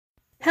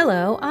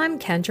Hello, I'm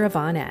Kendra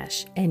Von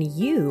Esch, and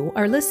you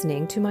are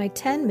listening to my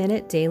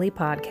 10-minute daily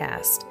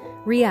podcast,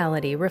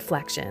 Reality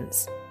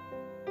Reflections.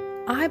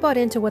 I bought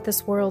into what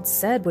this world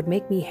said would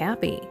make me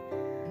happy.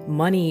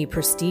 Money,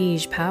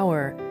 prestige,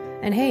 power,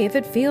 and hey, if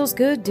it feels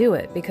good, do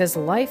it, because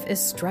life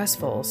is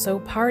stressful, so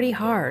party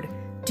hard.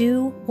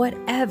 Do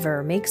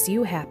whatever makes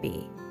you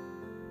happy.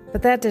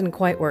 But that didn't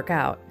quite work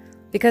out,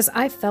 because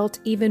I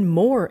felt even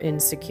more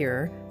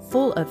insecure,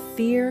 full of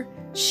fear,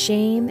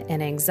 shame,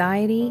 and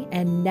anxiety,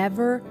 and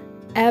never,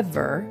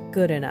 ever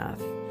good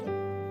enough.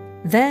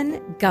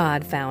 Then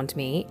God found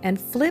me and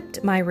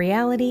flipped my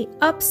reality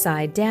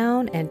upside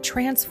down and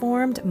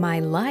transformed my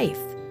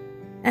life.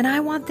 And I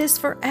want this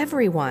for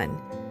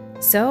everyone.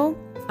 So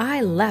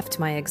I left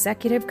my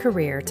executive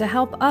career to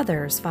help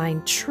others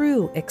find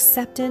true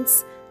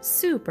acceptance,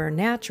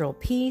 supernatural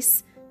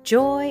peace,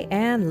 joy,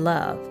 and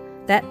love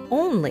that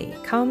only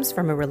comes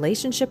from a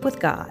relationship with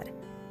God.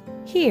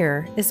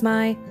 Here is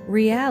my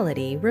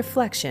reality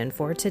reflection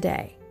for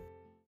today.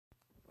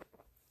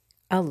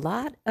 A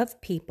lot of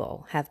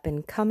people have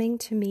been coming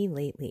to me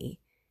lately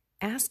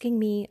asking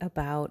me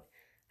about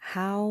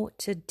how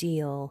to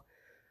deal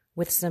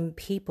with some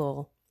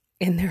people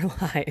in their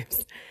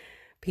lives.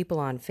 People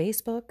on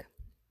Facebook,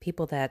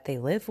 people that they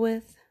live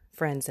with,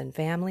 friends and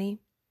family,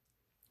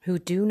 who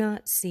do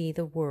not see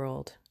the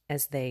world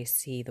as they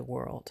see the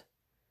world.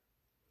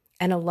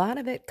 And a lot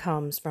of it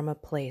comes from a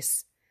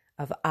place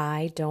of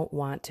I don't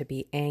want to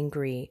be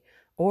angry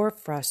or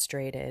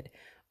frustrated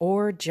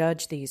or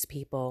judge these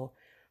people,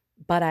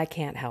 but I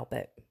can't help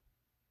it.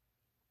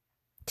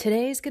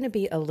 Today's going to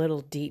be a little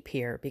deep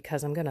here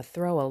because I'm going to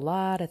throw a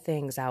lot of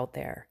things out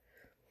there.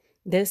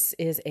 This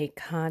is a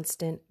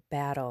constant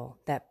battle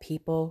that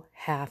people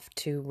have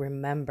to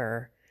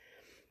remember.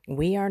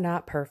 We are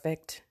not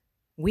perfect.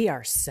 We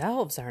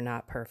ourselves are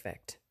not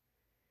perfect.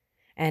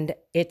 And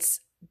it's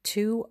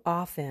too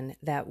often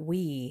that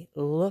we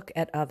look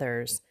at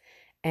others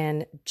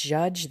and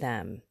judge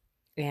them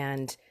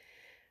and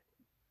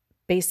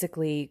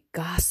basically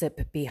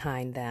gossip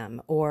behind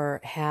them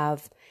or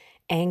have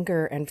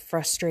anger and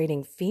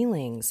frustrating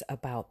feelings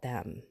about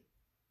them.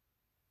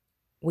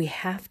 We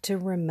have to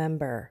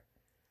remember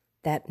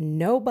that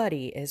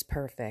nobody is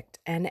perfect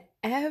and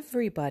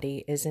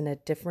everybody is in a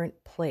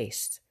different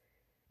place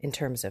in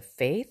terms of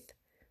faith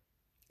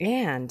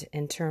and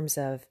in terms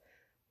of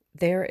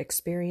their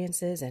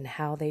experiences and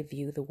how they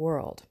view the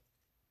world.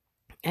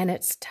 And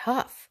it's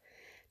tough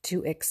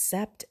to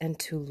accept and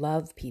to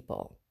love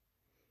people.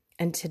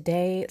 And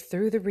today,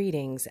 through the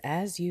readings,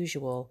 as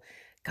usual,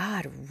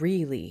 God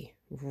really,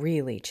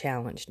 really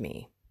challenged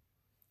me.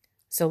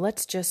 So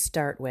let's just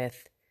start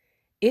with,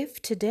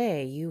 if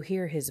today you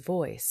hear his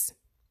voice,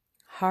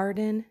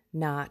 harden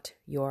not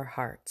your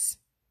hearts.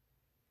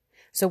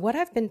 So what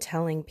I've been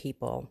telling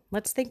people,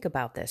 let's think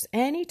about this.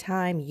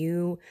 Anytime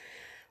you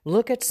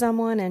look at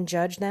someone and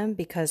judge them,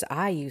 because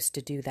I used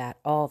to do that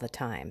all the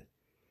time.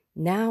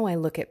 Now I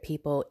look at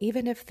people,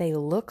 even if they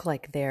look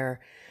like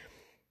they're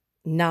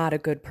not a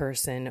good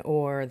person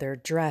or they're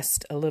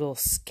dressed a little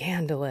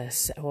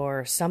scandalous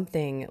or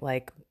something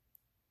like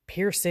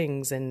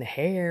piercings and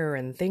hair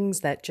and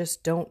things that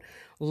just don't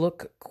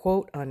look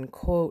quote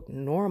unquote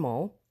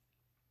normal.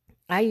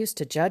 I used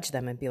to judge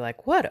them and be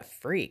like, what a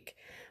freak,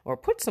 or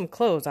put some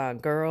clothes on,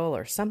 girl,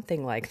 or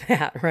something like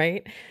that,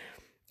 right?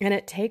 And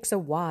it takes a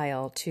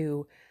while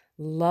to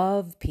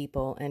love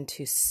people and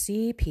to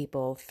see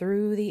people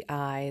through the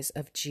eyes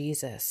of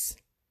Jesus.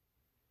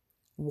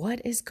 What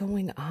is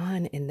going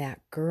on in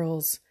that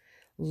girl's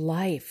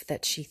life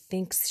that she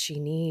thinks she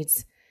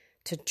needs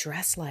to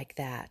dress like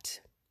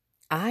that?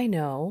 I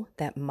know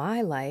that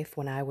my life,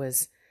 when I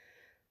was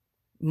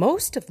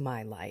most of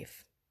my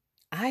life,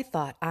 I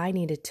thought I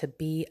needed to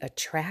be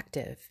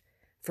attractive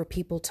for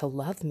people to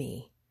love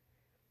me.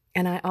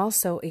 And I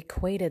also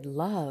equated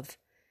love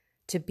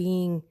to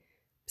being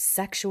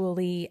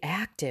sexually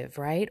active,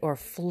 right? Or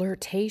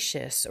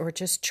flirtatious, or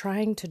just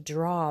trying to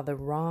draw the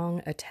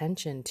wrong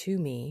attention to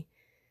me,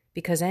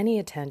 because any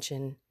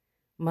attention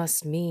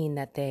must mean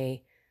that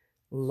they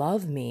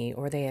love me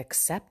or they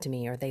accept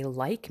me or they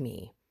like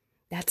me.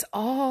 That's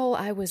all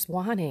I was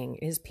wanting,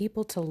 is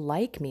people to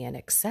like me and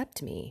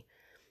accept me.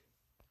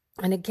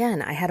 And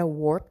again, I had a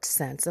warped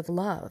sense of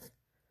love.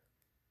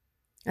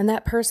 And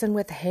that person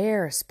with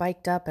hair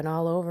spiked up and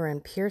all over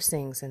and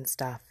piercings and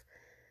stuff,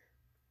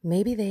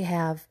 maybe they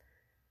have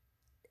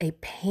a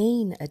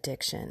pain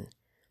addiction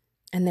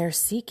and they're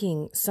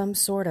seeking some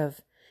sort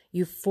of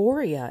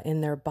euphoria in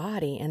their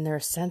body and they're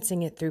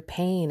sensing it through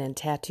pain and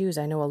tattoos.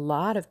 I know a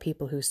lot of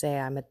people who say,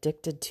 I'm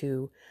addicted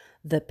to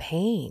the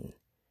pain.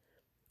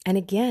 And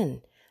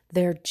again,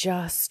 they're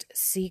just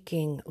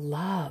seeking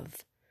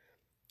love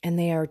and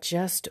they are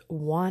just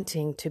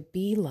wanting to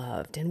be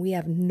loved. And we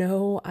have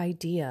no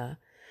idea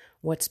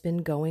what's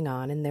been going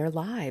on in their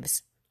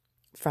lives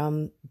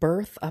from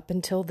birth up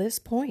until this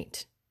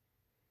point,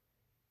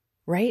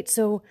 right?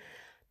 So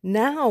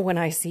now when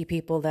I see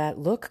people that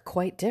look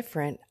quite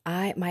different,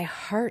 my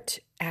heart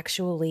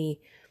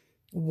actually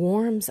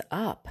warms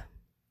up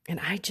And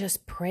I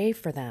just pray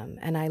for them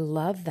and I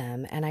love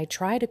them and I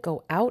try to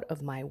go out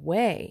of my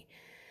way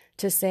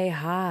to say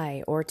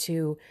hi or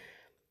to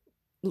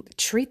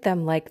treat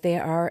them like they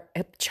are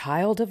a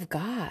child of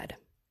God.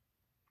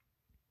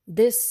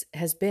 This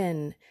has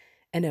been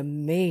an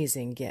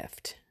amazing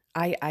gift.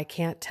 I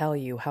can't tell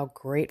you how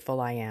grateful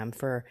I am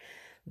for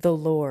the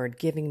Lord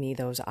giving me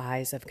those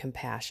eyes of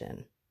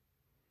compassion.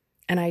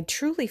 And I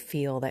truly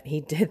feel that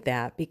He did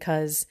that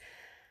because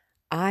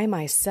I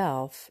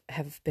myself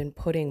have been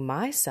putting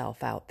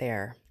myself out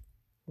there,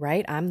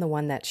 right? I'm the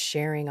one that's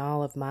sharing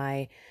all of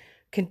my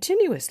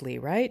continuously,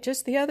 right?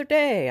 Just the other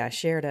day, I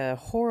shared a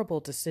horrible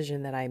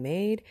decision that I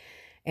made,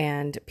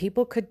 and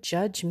people could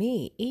judge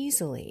me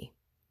easily.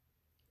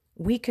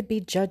 We could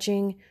be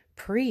judging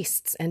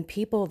priests and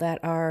people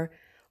that are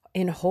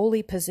in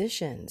holy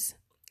positions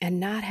and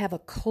not have a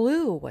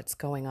clue what's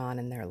going on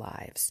in their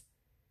lives.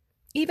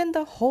 Even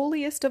the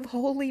holiest of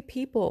holy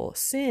people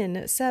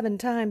sin 7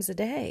 times a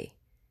day.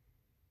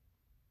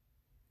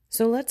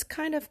 So let's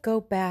kind of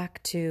go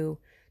back to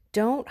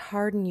don't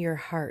harden your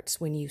hearts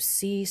when you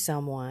see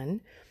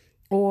someone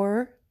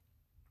or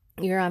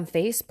you're on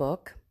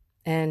Facebook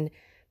and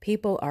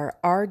people are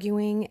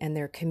arguing and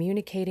they're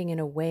communicating in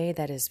a way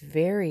that is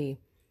very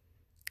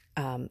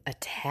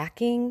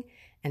attacking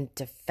and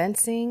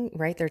defensing,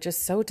 right? They're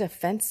just so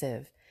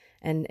defensive.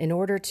 And in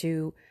order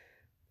to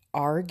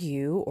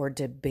argue or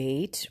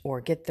debate or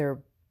get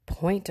their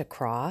point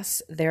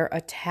across, they're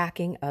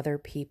attacking other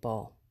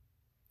people.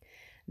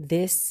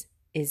 This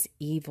is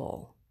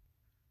evil.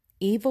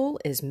 Evil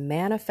is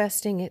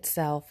manifesting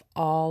itself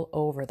all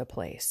over the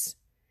place.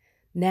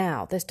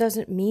 Now, this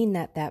doesn't mean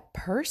that that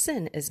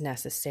person is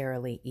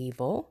necessarily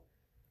evil,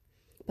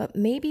 but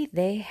maybe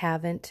they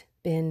haven't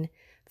been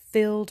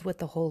filled with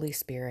the Holy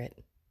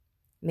Spirit.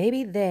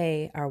 Maybe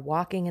they are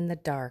walking in the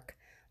dark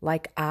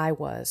like I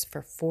was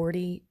for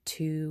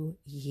 42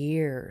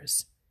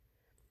 years,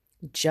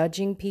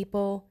 judging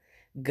people,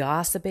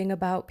 gossiping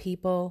about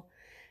people,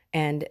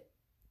 and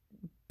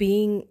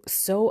being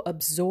so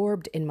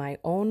absorbed in my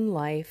own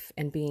life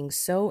and being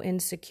so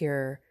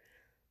insecure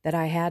that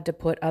I had to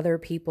put other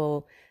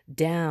people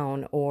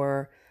down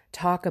or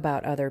talk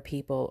about other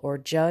people or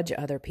judge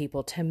other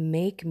people to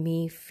make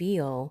me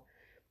feel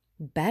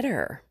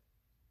better.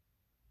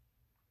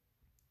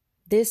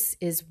 This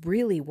is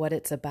really what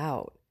it's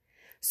about.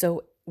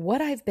 So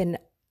what I've been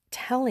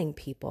telling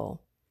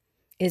people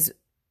is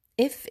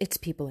if it's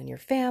people in your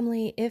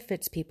family, if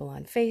it's people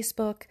on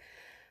Facebook,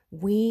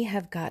 we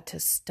have got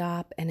to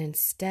stop, and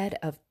instead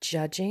of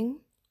judging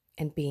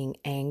and being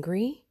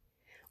angry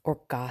or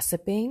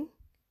gossiping,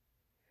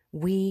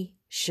 we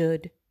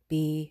should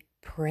be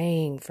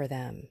praying for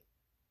them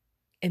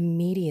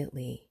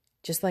immediately.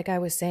 Just like I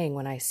was saying,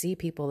 when I see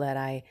people that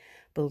I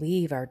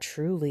believe are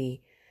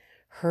truly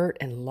hurt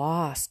and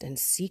lost and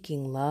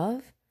seeking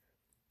love,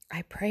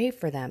 I pray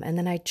for them. And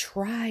then I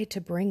try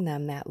to bring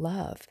them that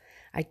love.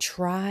 I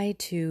try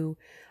to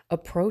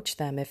approach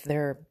them if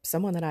they're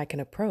someone that I can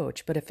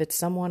approach. But if it's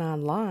someone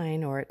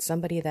online or it's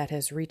somebody that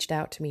has reached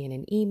out to me in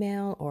an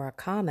email or a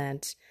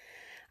comment,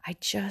 I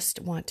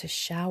just want to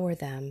shower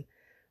them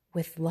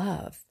with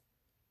love.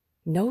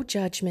 No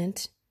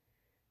judgment,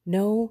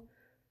 no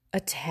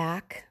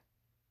attack,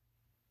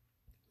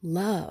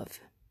 love.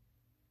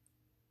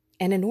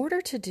 And in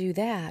order to do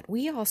that,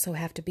 we also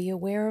have to be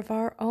aware of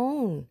our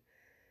own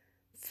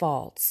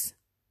faults.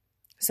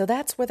 So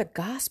that's where the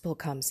gospel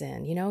comes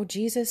in. You know,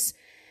 Jesus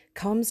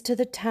comes to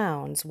the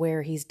towns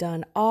where he's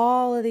done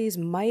all of these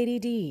mighty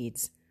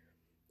deeds,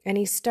 and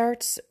he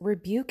starts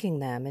rebuking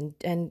them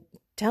and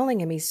telling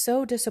him he's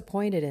so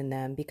disappointed in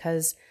them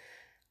because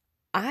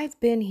I've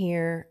been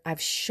here,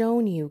 I've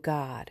shown you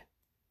God.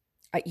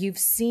 You've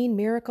seen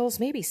miracles.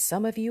 Maybe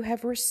some of you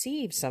have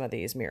received some of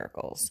these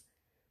miracles.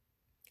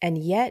 And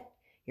yet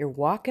you're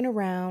walking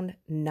around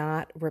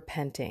not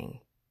repenting.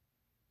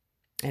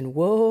 And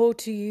woe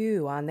to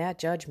you on that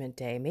judgment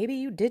day. Maybe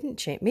you didn't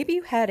change. Maybe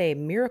you had a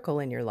miracle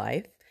in your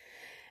life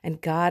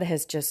and God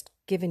has just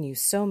given you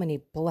so many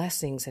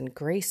blessings and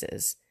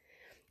graces.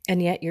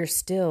 And yet you're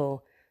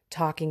still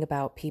talking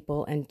about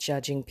people and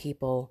judging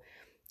people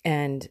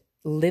and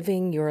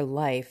living your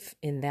life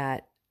in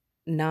that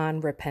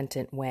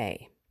non-repentant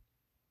way.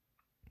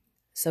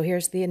 So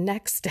here's the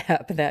next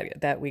step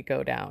that we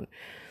go down.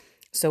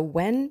 So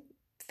when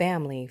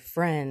family,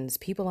 friends,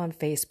 people on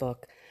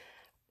Facebook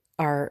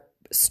are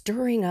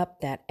stirring up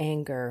that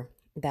anger,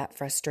 that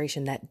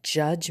frustration, that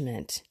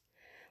judgment,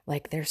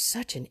 like they're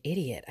such an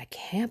idiot. I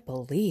can't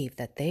believe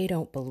that they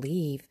don't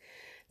believe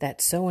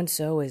that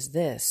so-and-so is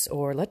this,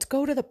 or let's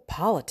go to the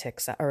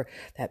politics, or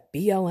that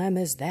BLM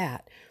is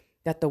that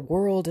the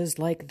world is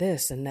like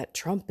this and that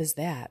Trump is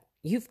that.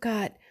 You've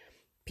got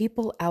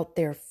people out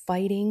there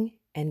fighting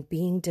and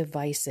being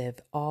divisive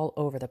all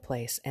over the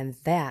place. And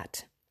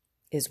that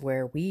is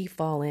where we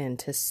fall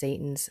into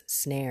Satan's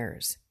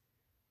snares.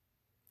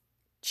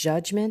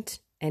 Judgment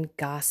and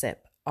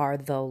gossip are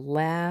the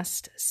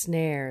last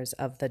snares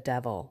of the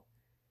devil.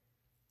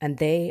 And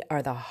they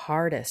are the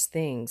hardest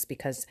things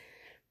because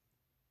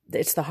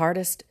it's the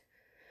hardest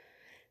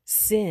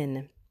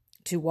sin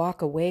to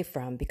walk away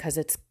from because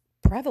it's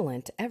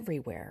prevalent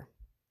everywhere.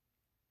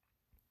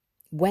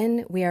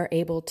 When we are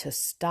able to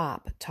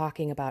stop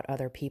talking about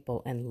other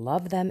people and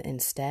love them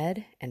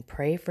instead and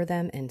pray for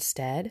them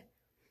instead,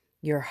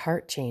 your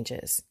heart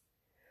changes.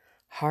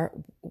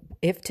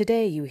 If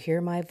today you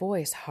hear my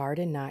voice,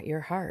 harden not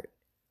your heart.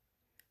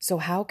 So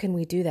how can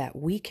we do that?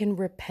 We can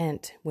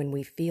repent when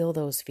we feel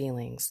those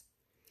feelings.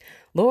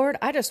 Lord,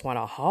 I just want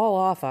to haul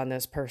off on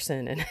this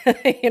person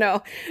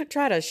and,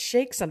 try to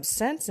shake some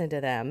sense into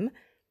them.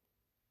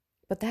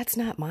 But that's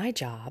not my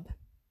job.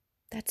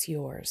 That's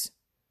yours.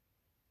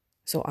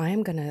 So I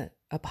am going to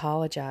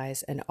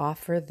apologize and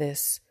offer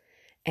this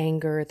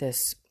anger,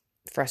 this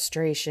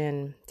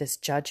frustration, this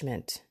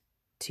judgment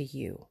to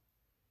you.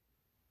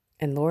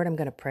 And Lord, I'm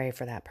going to pray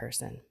for that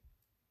person.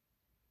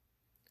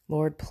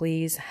 Lord,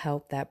 please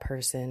help that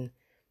person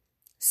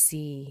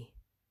see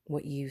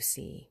what you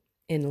see.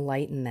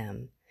 Enlighten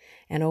them.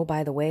 And oh,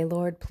 by the way,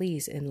 Lord,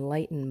 please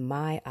enlighten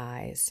my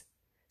eyes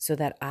so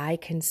that I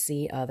can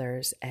see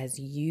others as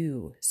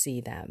you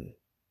see them.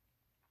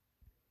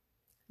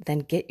 Then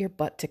get your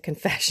butt to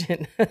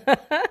confession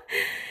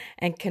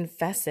and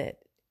confess it.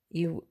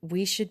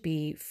 We should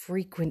be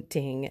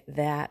frequenting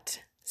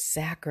that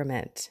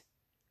sacrament.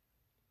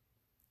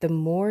 The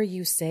more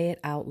you say it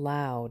out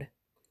loud,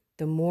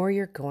 the more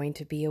you're going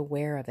to be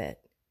aware of it.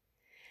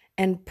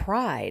 And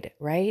pride,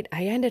 right?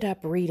 I ended up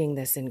reading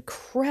this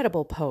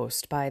incredible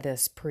post by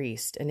this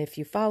priest. And if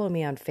you follow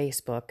me on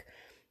Facebook,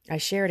 I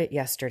shared it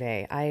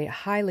yesterday. I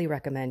highly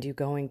recommend you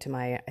going to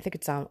I think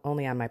it's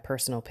only on my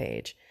personal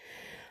page,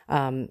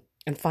 and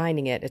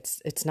finding it.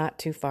 It's not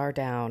too far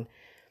down,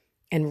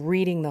 and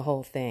reading the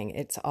whole thing.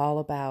 It's all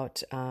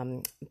about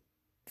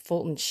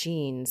Fulton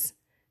Sheen's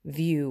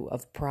view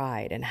of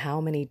pride and how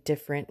many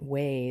different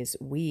ways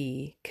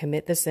we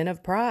commit the sin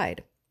of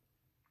pride.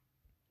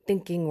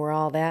 Thinking we're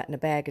all that in a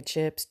bag of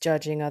chips,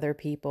 judging other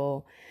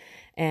people.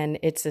 And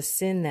it's a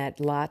sin that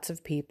lots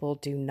of people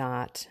do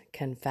not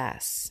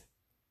confess.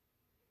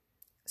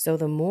 So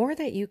the more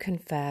that you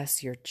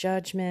confess your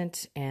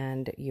judgment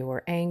and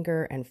your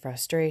anger and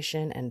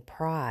frustration and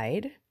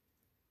pride,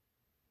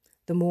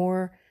 the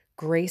more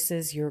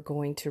graces you're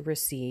going to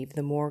receive,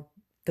 the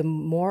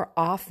more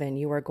often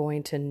you are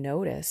going to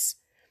notice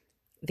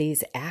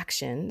these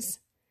actions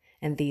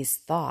and these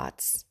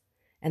thoughts.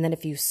 And then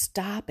if you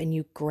stop and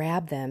you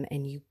grab them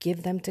and you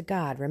give them to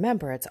God,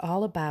 remember, it's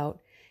all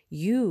about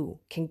you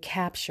can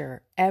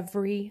capture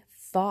every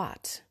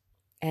thought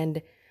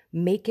and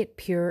make it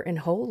pure and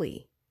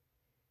holy.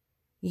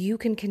 You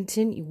can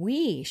continue.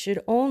 We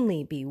should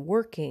only be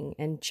working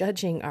and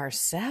judging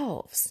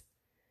ourselves.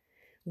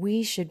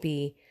 We should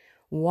be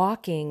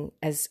walking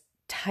as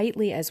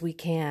tightly as we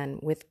can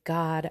with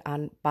God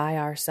by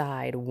our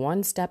side,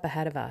 one step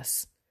ahead of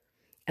us.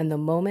 And the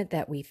moment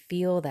that we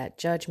feel that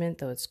judgment,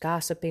 those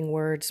gossiping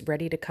words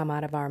ready to come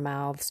out of our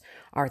mouths,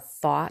 our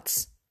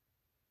thoughts,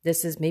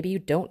 this is, maybe you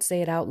don't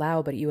say it out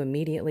loud, but you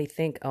immediately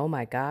think, oh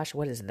my gosh,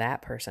 what is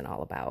that person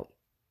all about?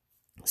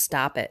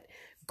 Stop it,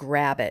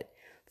 grab it,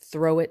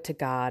 throw it to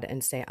God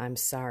and say, I'm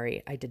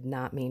sorry, I did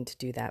not mean to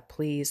do that.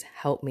 Please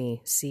help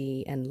me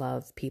see and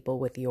love people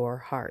with your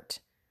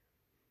heart.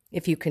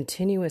 If you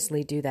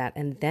continuously do that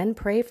and then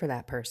pray for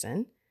that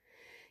person,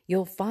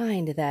 you'll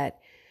find that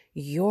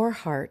your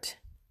heart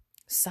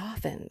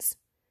softens,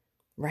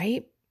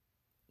 right?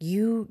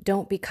 You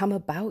don't become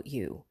about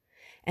you.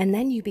 And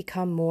then you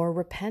become more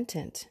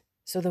repentant.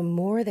 So the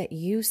more that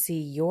you see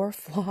your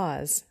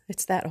flaws,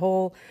 it's that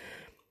whole,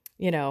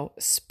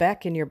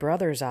 speck in your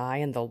brother's eye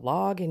and the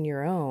log in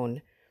your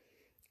own.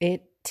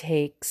 It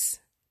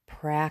takes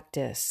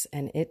practice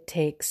and it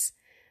takes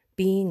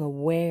being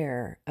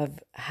aware of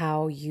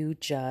how you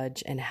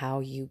judge and how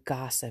you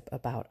gossip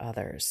about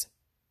others.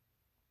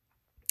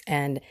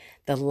 And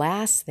the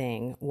last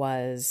thing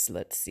was,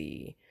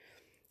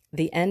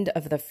 the end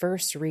of the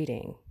first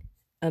reading.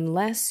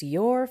 Unless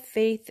your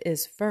faith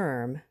is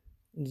firm,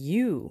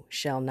 you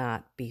shall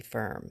not be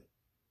firm.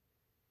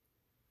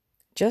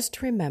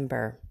 Just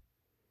remember,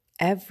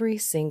 every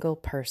single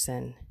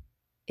person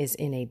is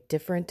in a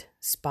different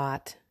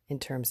spot in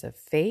terms of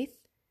faith,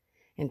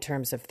 in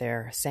terms of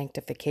their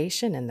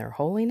sanctification and their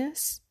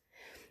holiness,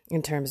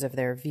 in terms of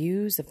their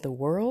views of the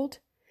world,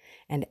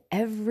 and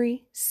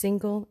every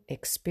single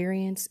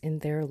experience in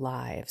their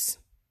lives.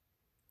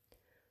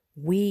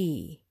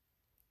 We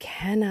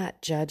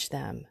cannot judge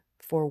them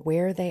for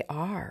where they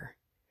are,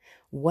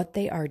 what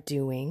they are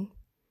doing,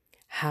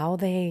 how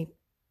they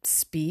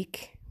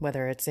speak,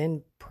 whether it's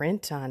in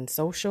print, on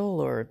social,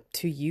 or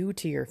to you,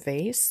 to your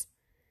face.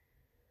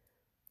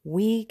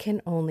 We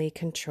can only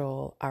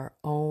control our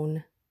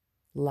own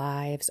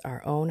lives,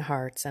 our own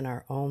hearts, and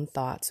our own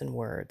thoughts and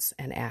words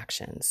and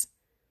actions.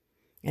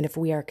 And if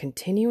we are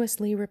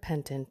continuously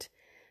repentant,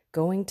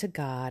 going to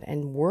God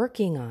and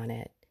working on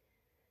it,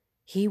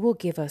 He will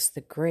give us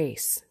the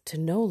grace to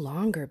no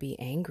longer be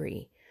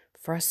angry,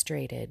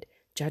 frustrated,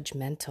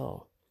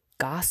 judgmental,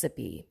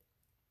 gossipy.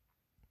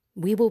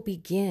 We will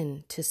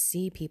begin to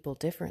see people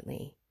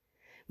differently.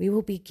 We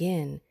will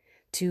begin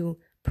to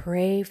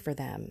pray for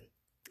them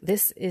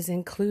This is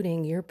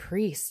including your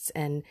priests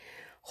and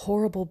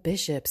horrible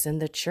bishops in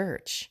the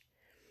church.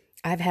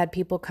 I've had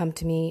people come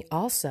to me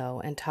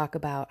also and talk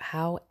about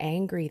how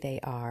angry they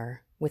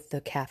are with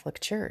the Catholic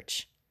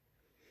Church.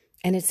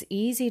 And it's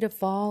easy to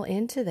fall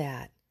into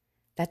that.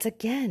 That's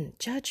again,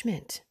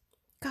 judgment,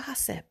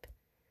 gossip,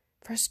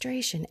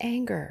 frustration,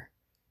 anger.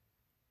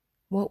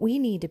 What we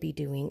need to be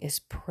doing is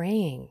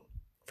praying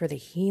for the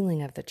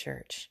healing of the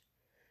church,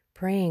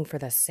 praying for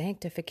the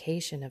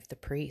sanctification of the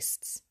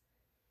priests.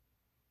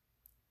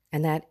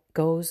 And that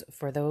goes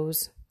for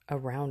those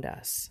around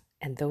us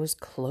and those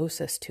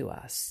closest to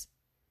us.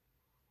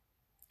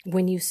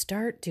 When you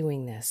start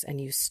doing this and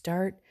you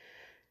start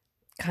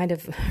kind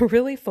of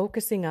really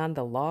focusing on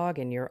the log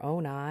in your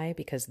own eye,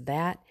 because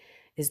that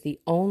is the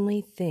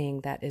only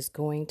thing that is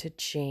going to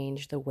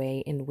change the way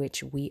in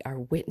which we are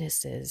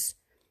witnesses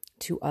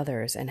to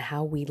others and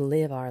how we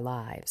live our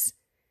lives.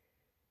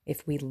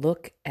 If we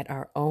look at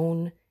our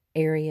own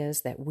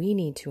areas that we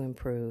need to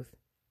improve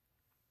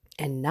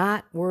and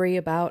not worry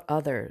about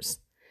others,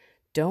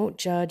 don't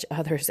judge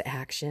others'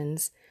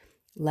 actions.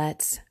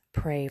 Let's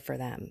pray for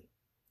them.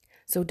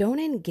 So don't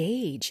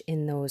engage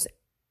in those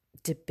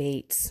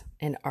debates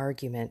and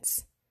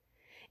arguments.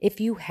 If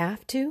you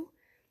have to,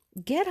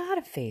 get out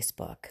of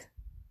Facebook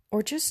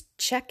or just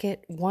check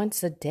it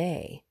once a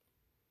day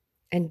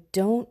and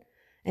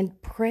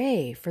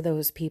pray for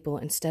those people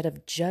instead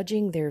of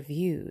judging their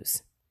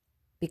views.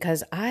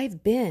 Because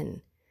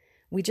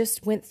we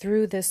just went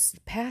through this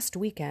past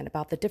weekend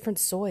about the different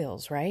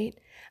soils, right?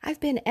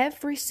 I've been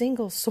every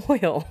single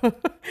soil,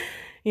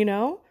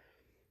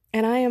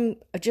 and I am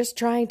just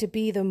trying to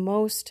be the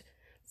most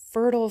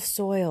fertile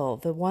soil,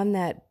 the one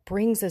that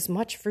brings as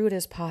much fruit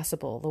as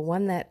possible, the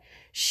one that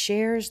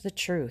shares the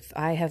truth.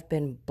 I have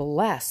been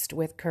blessed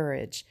with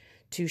courage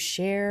to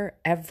share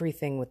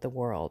everything with the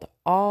world,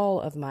 all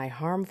of my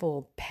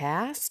harmful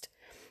past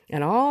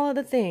and all of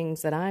the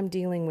things that I'm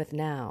dealing with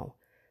now,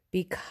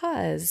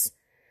 because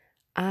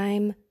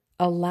I'm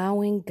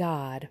allowing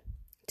God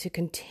to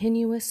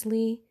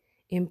continuously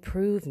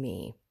improve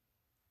me.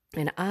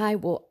 And I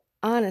will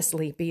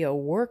honestly be a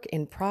work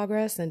in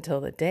progress until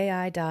the day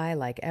I die,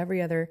 like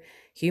every other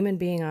human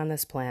being on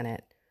this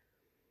planet.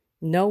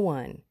 No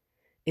one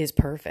is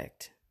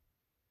perfect.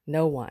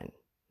 No one.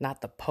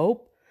 Not the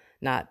Pope,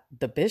 not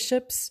the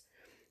bishops,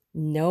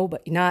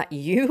 nobody, not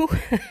you,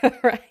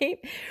 right?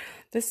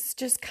 This is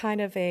just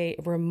kind of a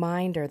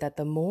reminder that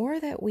the more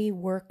that we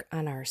work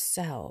on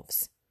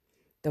ourselves,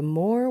 the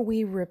more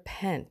we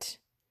repent,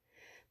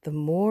 the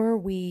more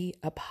we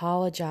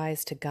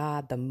apologize to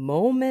God, the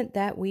moment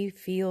that we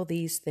feel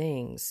these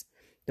things,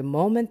 the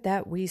moment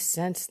that we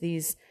sense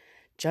these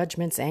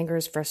judgments,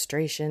 angers,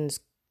 frustrations,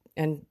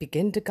 and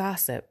begin to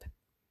gossip,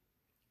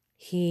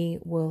 He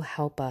will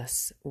help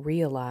us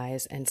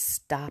realize and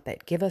stop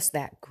it. Give us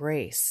that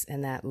grace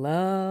and that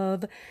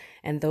love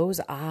and those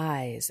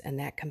eyes and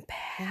that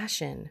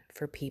compassion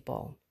for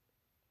people.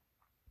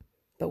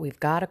 But we've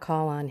got to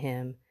call on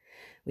Him.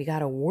 We got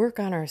to work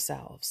on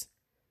ourselves.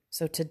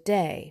 So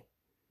today,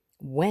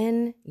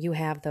 when you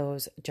have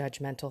those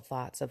judgmental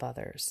thoughts of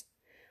others,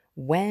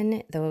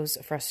 when those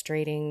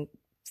frustrating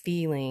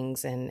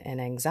feelings and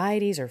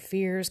anxieties or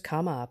fears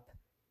come up,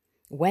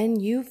 when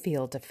you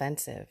feel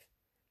defensive,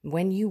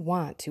 when you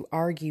want to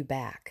argue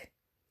back,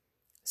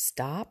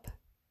 stop,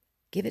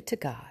 give it to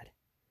God,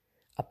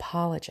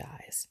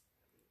 apologize,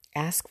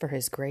 ask for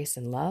His grace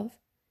and love,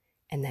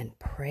 and then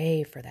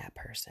pray for that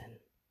person.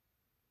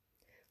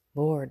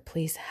 Lord,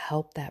 please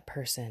help that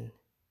person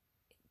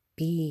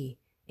be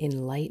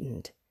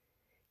enlightened.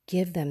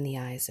 Give them the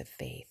eyes of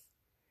faith.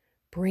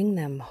 Bring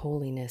them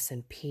holiness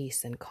and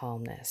peace and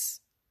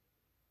calmness.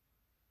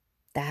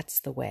 That's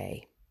the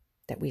way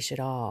that we should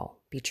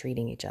all be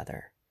treating each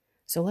other.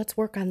 So let's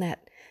work on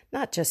that,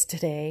 not just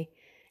today.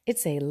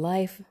 It's a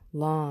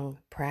lifelong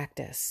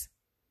practice.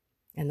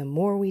 And the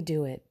more we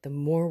do it, the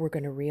more we're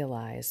going to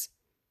realize,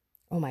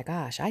 oh my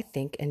gosh, I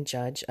think and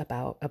judge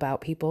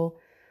about people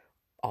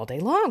all day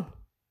long.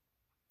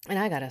 And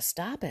I got to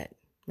stop it.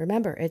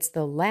 Remember, it's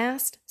the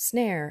last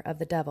snare of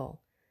the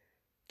devil.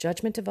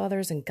 Judgment of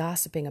others and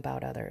gossiping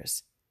about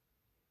others.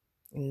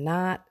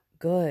 Not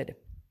good.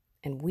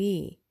 And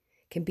we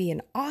can be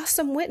an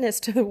awesome witness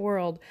to the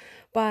world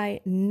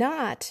by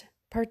not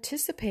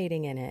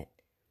participating in it,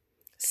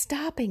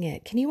 stopping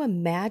it. Can you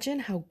imagine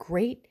how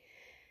great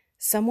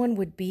someone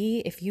would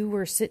be if you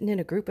were sitting in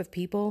a group of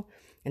people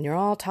and you're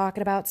all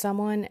talking about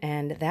someone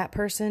and that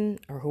person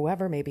or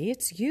whoever, maybe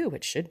it's you,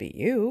 it should be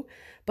you,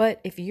 but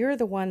if you're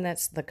the one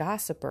that's the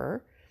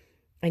gossiper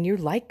and you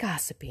like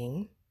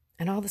gossiping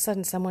and all of a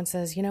sudden someone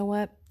says, you know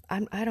what,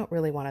 I don't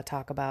really want to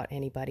talk about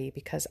anybody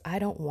because I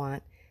don't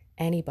want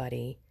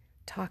anybody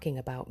talking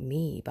about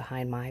me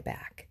behind my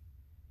back.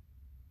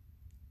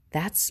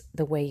 That's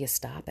the way you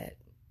stop it.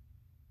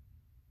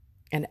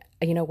 And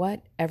you know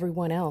what?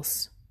 Everyone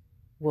else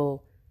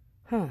will,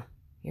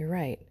 you're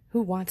right.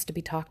 Who wants to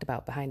be talked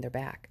about behind their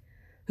back?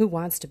 Who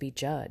wants to be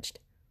judged?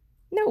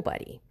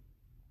 Nobody.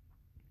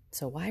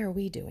 So why are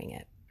we doing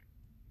it?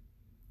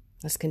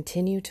 Let's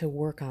continue to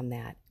work on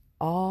that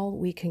all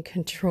we can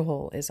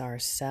control is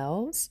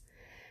ourselves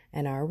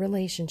and our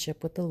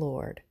relationship with the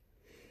Lord,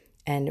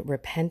 and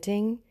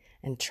repenting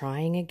and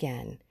trying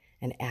again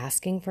and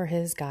asking for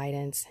His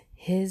guidance,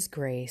 His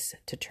grace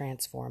to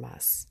transform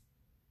us.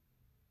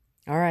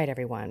 All right,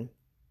 everyone,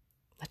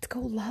 let's go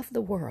love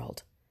the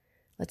world.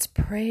 Let's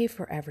pray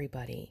for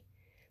everybody.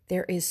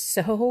 There is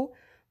so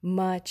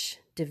much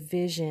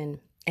division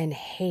and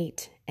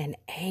hate and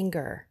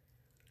anger.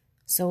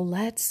 So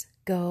let's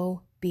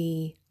go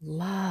be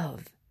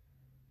love.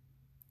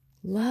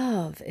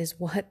 Love is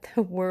what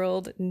the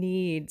world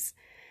needs,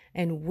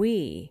 and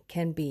we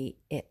can be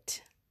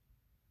it.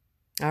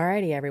 All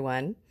righty,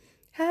 everyone.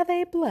 Have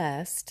a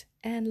blessed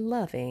and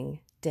loving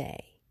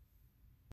day.